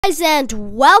Guys, and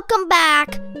welcome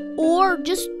back, or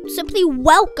just simply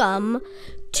welcome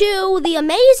to the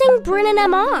amazing Brennan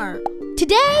MR.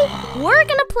 Today, we're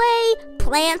gonna play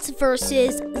Plants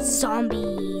vs.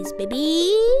 Zombies,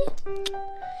 baby.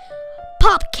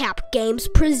 PopCap Games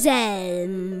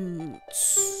presents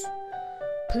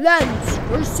Plants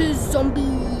vs.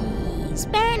 Zombies.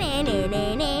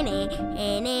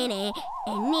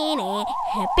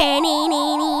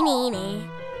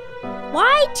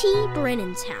 YT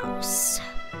Brennan's house.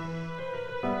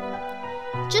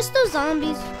 Just those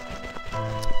zombies.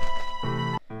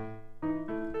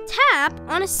 Tap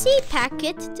on a seed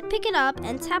packet to pick it up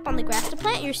and tap on the grass to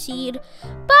plant your seed.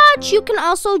 But you can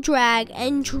also drag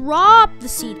and drop the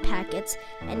seed packets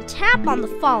and tap on the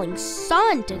falling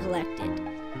sun to collect it.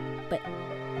 But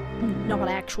not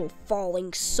actual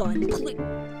falling sun.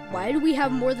 Why do we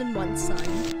have more than one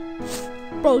sun?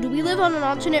 Bro, do we live on an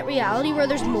alternate reality where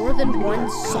there's more than one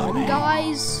sun,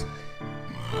 guys?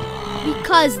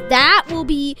 Because that will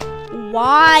be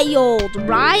wild,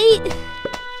 right?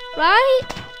 Right?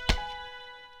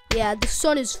 Yeah, the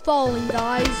sun is falling,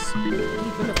 guys.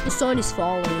 Even if the sun is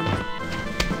falling.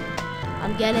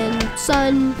 I'm getting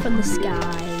sun from the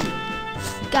sky.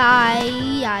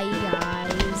 Guys.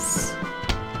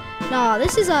 No,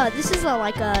 this is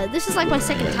like my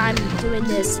second time doing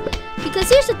this. Because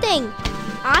here's the thing.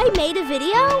 I made a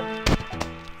video,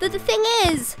 but the thing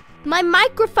is, my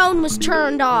microphone was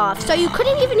turned off, so you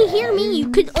couldn't even hear me, you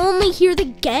could only hear the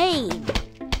game.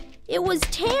 It was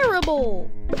terrible.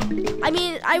 I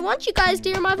mean, I want you guys to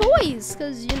hear my voice,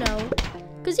 because even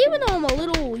though I'm a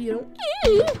little,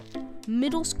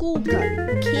 middle school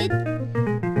kid,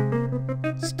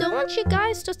 still want you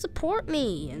guys to support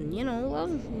me, and,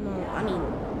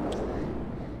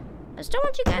 I still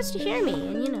want you guys to hear me,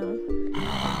 and,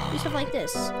 do stuff like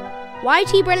this.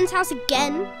 YT Brennan's house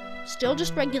again. Still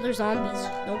just regular zombies.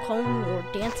 No cone or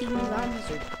dancing zombies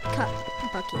or cut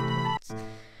buckets.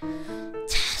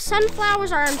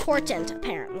 Sunflowers are important,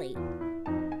 apparently.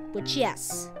 Which,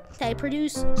 yes, they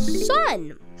produce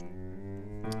sun.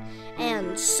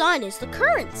 And sun is the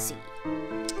currency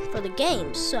for the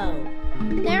game. So,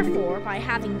 therefore, by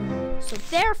having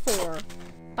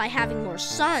more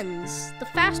suns, the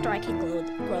faster I can grow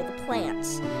the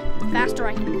plants. The faster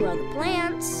I can grow the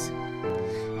plants,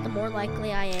 the more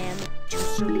likely I am to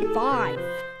survive,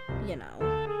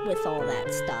 with all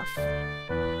that stuff.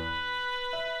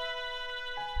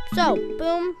 So,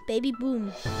 boom, baby,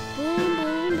 boom. Boom,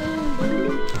 boom, boom,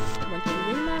 boom. I want you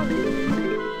in my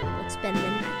room. Let's spend the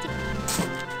night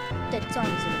together. That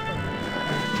song's inappropriate.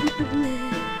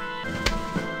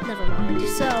 Never mind.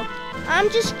 So, I'm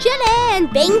just chilling,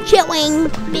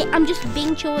 I'm just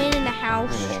being chilling in the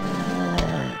house.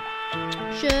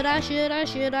 Should I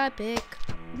pick?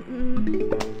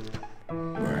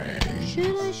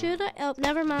 Should I? Oh,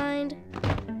 never mind.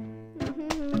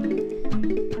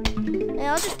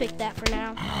 Yeah, I'll just pick that for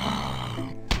now.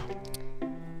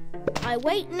 I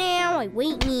wait now.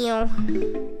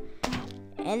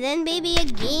 And then baby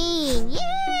again. Yeah!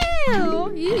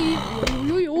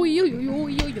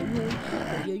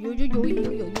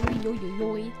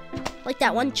 Like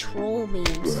that one troll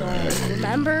meme song,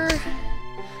 remember?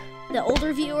 The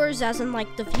older viewers, as in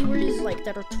like the viewers like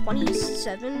that are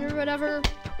 27 or whatever,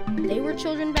 they were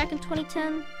children back in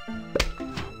 2010.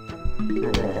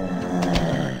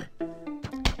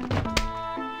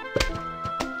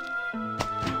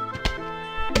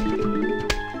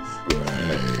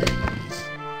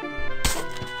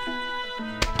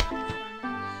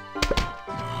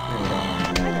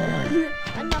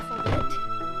 I muffled it.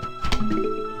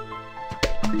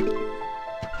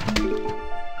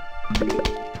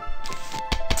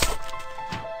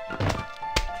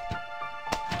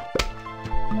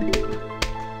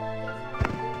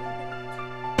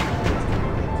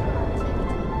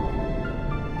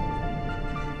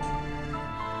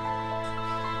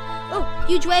 Oh,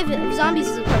 huge wave of zombies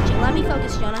is approaching. Let me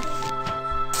focus, Jonah.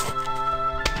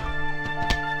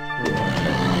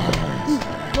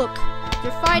 Look,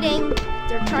 they're fighting.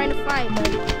 They're trying to fight, but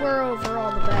we're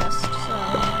overall the best.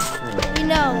 So we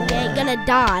know they ain't gonna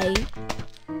die.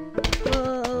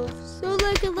 Oh, so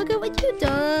look at what you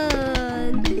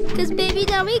done. 'Cause baby,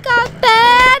 now we got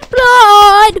bad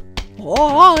blood.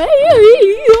 Oh,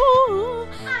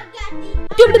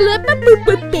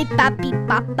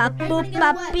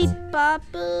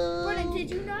 Brennan, did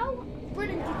you know?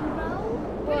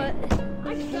 What?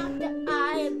 I got the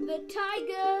eye of the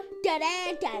tiger.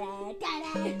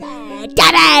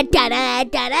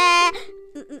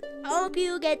 Hope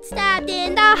you get stabbed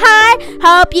in the heart.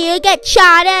 Hope you get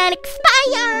shot and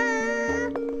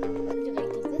expire.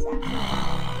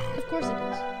 Of course it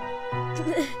does.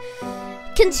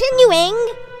 Continuing,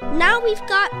 now we've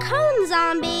got cone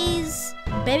zombies,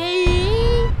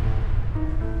 baby.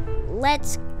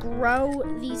 Let's grow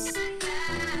these.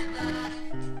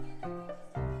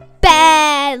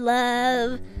 Bad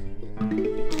love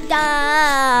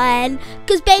done.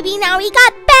 'Cause baby, now we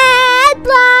got bad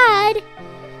blood.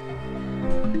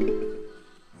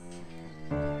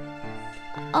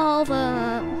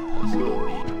 Over.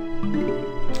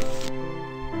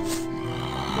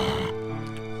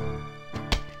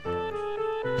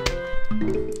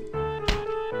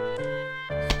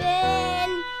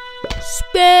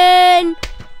 Spin.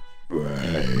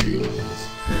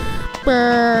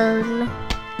 Burn.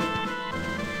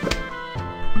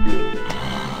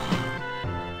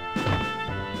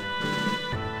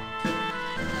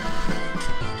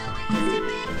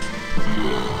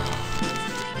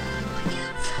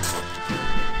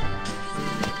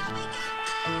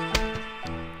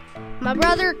 My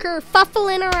brother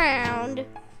kerfuffling around.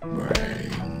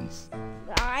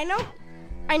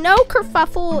 I know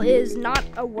kerfuffle is not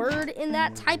a word in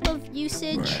that type of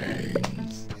usage,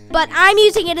 but I'm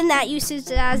using it in that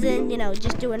usage as in, you know,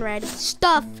 just doing random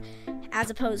stuff as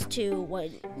opposed to what.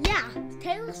 Yeah,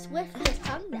 Taylor Swift just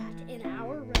sung that in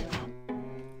our room.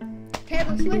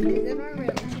 Taylor Swift is in our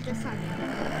room. She just sung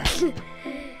it.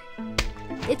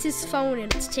 It's his phone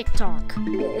and it's TikTok.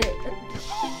 Hey,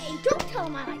 don't tell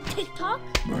him I like TikTok.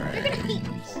 They're gonna hate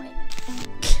me for it.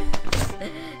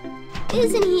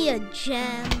 Isn't he a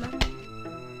gem?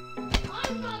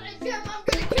 I'm not a gem. I'm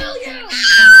gonna kill you.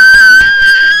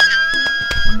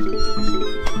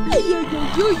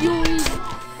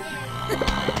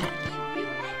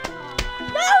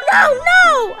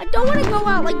 No! I don't want to go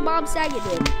out like Bob Saget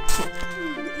did.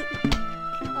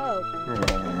 Oh.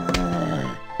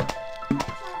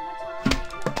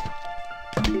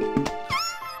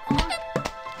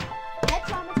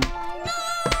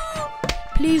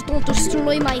 Please don't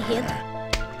destroy my head.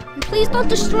 And please don't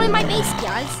destroy my base,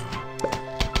 guys.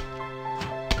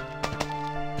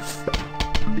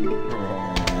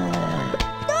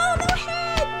 No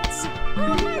heads!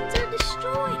 No heads are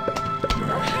destroyed.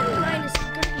 No head of mine is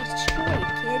gonna be destroyed,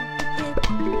 kid.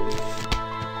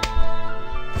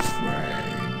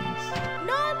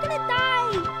 No, I'm gonna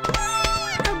die.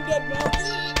 I'm dead now.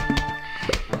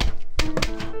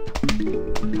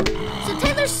 So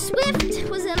Taylor Swift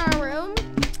was in our room.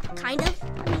 Kind of. I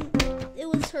mean, it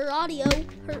was her audio,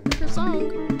 her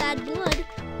song, Bad Blood.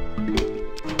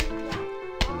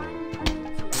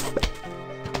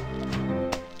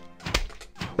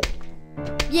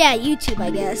 Yeah, YouTube, I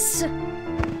guess.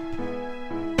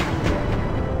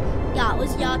 Yeah, it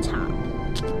was your top.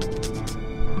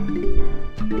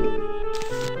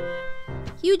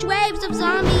 Huge waves of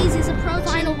zombies is approaching.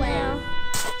 Final wave.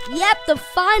 Yep, the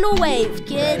final wave,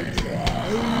 kid.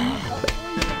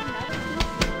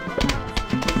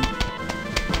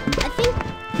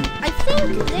 I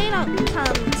think they don't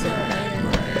come till later.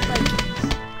 Like,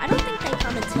 I don't think they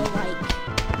come until like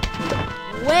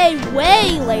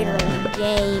way later in the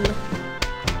game.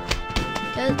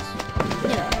 Cause, you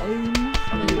know, I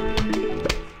mean,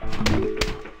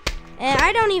 and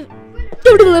I don't even.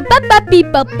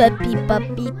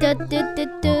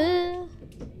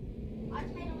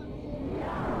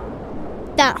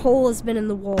 That hole has been in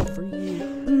the wall for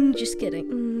you. Just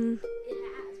kidding.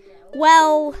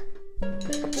 Well,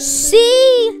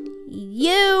 see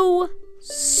you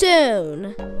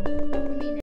soon.